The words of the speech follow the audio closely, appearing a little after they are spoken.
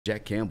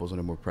Jack Campbell's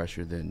under more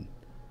pressure than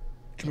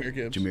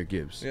Jahmyr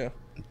Gibbs. Yeah.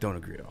 Don't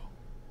agree at all.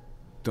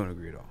 Don't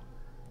agree at all.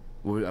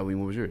 What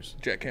was yours?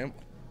 Jack Campbell.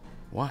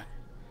 Why?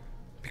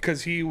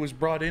 Because he was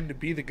brought in to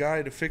be the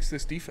guy to fix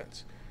this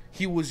defense.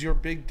 He was your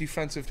big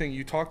defensive thing.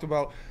 You talked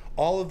about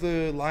all of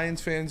the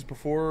Lions fans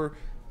before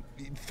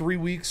 3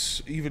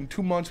 weeks, even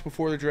 2 months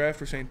before the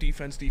draft, were saying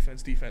defense,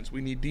 defense, defense.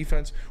 We need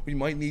defense. We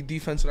might need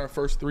defense in our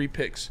first 3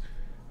 picks.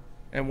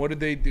 And what did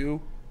they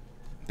do?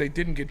 They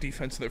didn't get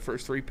defense in their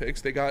first 3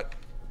 picks. They got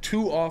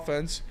 2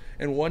 offense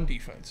and 1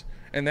 defense.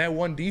 And that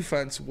 1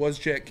 defense was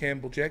Jack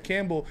Campbell. Jack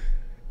Campbell,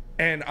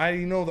 and I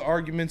know the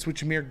arguments with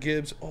Jahmyr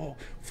Gibbs,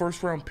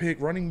 first-round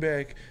pick, running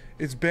back,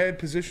 it's bad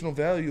positional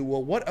value.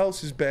 Well, what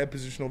else is bad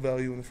positional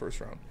value in the first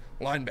round?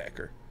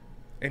 Linebacker.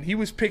 And he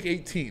was pick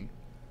 18.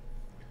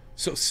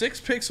 So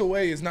 6 picks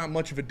away is not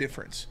much of a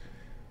difference.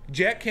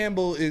 Jack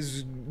Campbell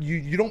is,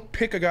 you don't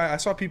pick a guy. I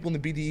saw people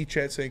in the BDE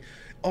chat saying,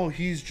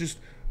 he's just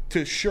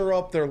to shore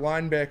up their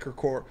linebacker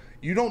core.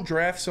 You don't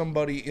draft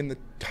somebody in the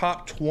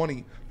top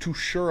 20 to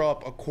shore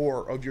up a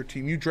core of your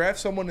team. You draft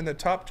someone in the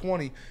top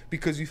 20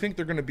 because you think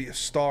they're going to be a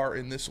star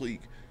in this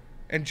league.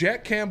 And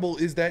Jack Campbell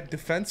is that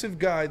defensive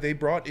guy they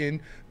brought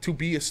in to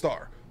be a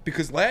star.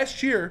 Because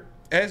last year,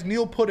 as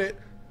Neil put it,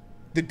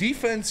 the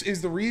defense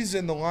is the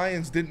reason the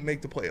Lions didn't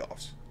make the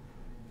playoffs.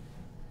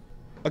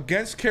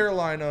 Against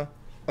Carolina,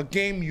 a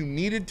game you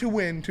needed to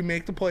win to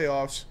make the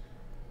playoffs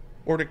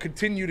or to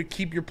continue to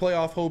keep your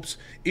playoff hopes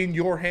in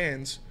your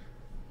hands,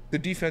 the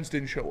defense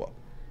didn't show up.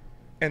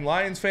 And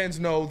Lions fans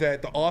know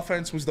that the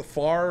offense was the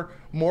far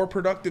more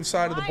productive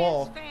side of the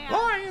ball.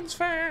 Lions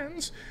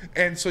fans!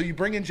 And so you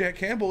bring in Jack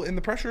Campbell, and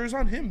the pressure is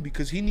on him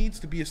because he needs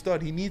to be a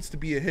stud. He needs to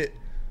be a hit.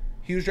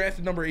 He was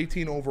drafted number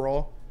 18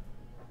 overall.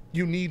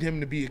 You need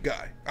him to be a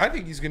guy. I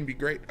think he's going to be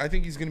great. I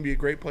think he's going to be a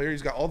great player.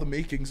 He's got all the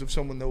makings of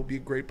someone that will be a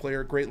great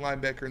player, a great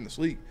linebacker in this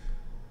league.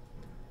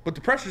 But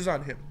the pressure's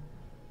on him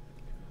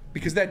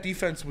because that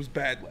defense was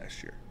bad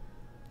last year.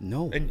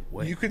 No and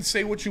way. You can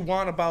say what you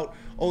want about,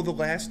 the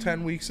last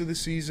 10 weeks of the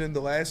season,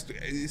 the last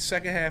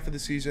second half of the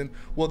season.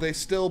 Well, they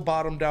still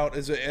bottomed out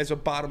as a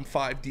bottom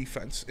 5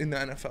 defense in the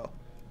NFL.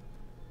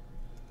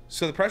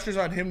 So the pressure's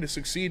on him to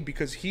succeed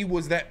because he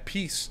was that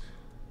piece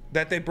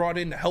that they brought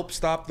in to help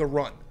stop the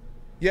run.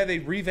 Yeah, they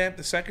revamped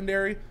the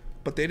secondary,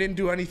 but they didn't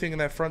do anything in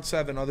that front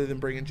 7 other than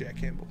bring in Jack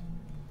Campbell.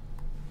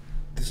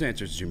 This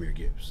answer is Jahmyr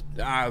Gibbs.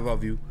 I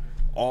love you.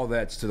 All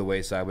that's to the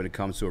wayside when it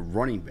comes to a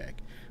running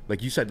back.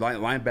 Like you said,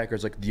 linebacker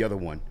is like the other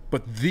one.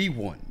 But the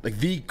one, like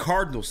the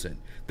cardinal sin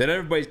that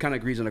everybody kind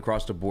of agrees on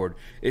across the board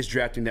is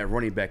drafting that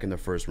running back in the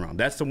first round.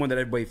 That's the one that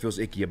everybody feels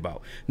icky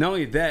about. Not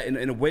only that,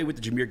 in a way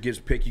with the Jahmyr Gibbs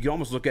pick, you can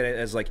almost look at it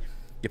as like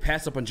you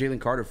pass up on Jalen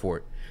Carter for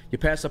it. You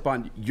pass up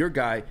on your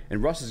guy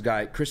and Russ's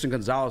guy, Christian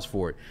Gonzalez,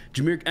 for it.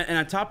 And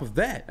on top of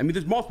that, I mean,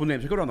 there's multiple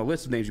names. You go down the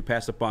list of names you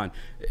passed up on,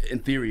 in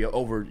theory,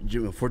 over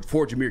for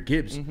Jahmyr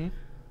Gibbs. Mm-hmm.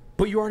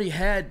 But you already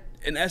had,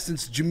 in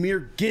essence,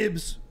 Jahmyr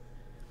Gibbs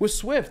with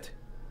Swift.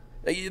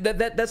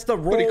 That's the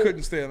role. But he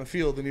couldn't stay on the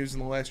field, and he was in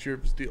the last year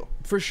of his deal.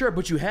 For sure,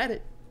 but you had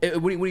it.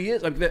 When he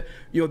is, like that,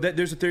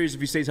 there's a theory if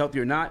he stays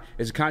healthy or not.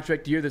 It's a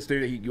contract year. That's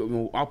theory that he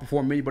will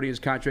outperform anybody in his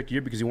contract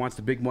year because he wants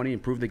the big money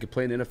and prove they can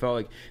play in the NFL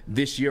like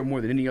this year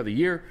more than any other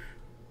year.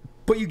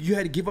 But you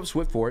had to give up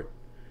Swift for it.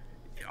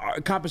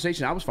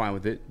 Compensation, I was fine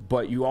with it,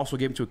 but you also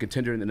gave him to a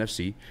contender in the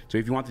NFC. So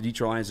if you want the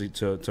Detroit Lions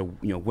to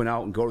win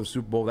out and go to the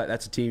Super Bowl,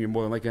 that's a team you're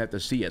more than likely to have to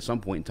see at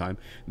some point in time.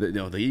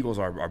 The Eagles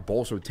are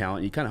bolstered with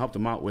talent. You kind of helped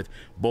them out with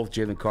both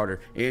Jalen Carter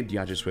and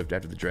DeAndre Swift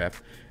after the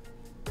draft.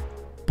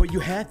 But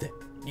you had that.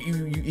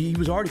 He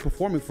was already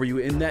performing for you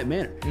in that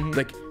manner. Mm-hmm.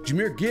 Like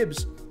Jahmyr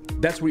Gibbs,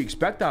 that's what you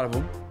expect out of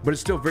him, but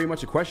it's still very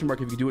much a question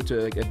mark if you do it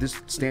to at this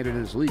standard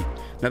in this league.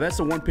 Now that's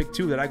the one pick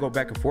too that I go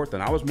back and forth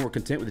on. I was more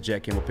content with the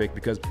Jack Campbell pick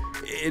because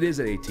it is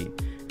at 18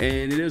 and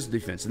it is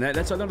defense, and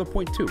that's another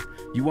point too.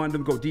 You wanted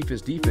them to go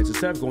defense.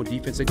 Instead of going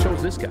defense, they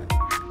chose this guy.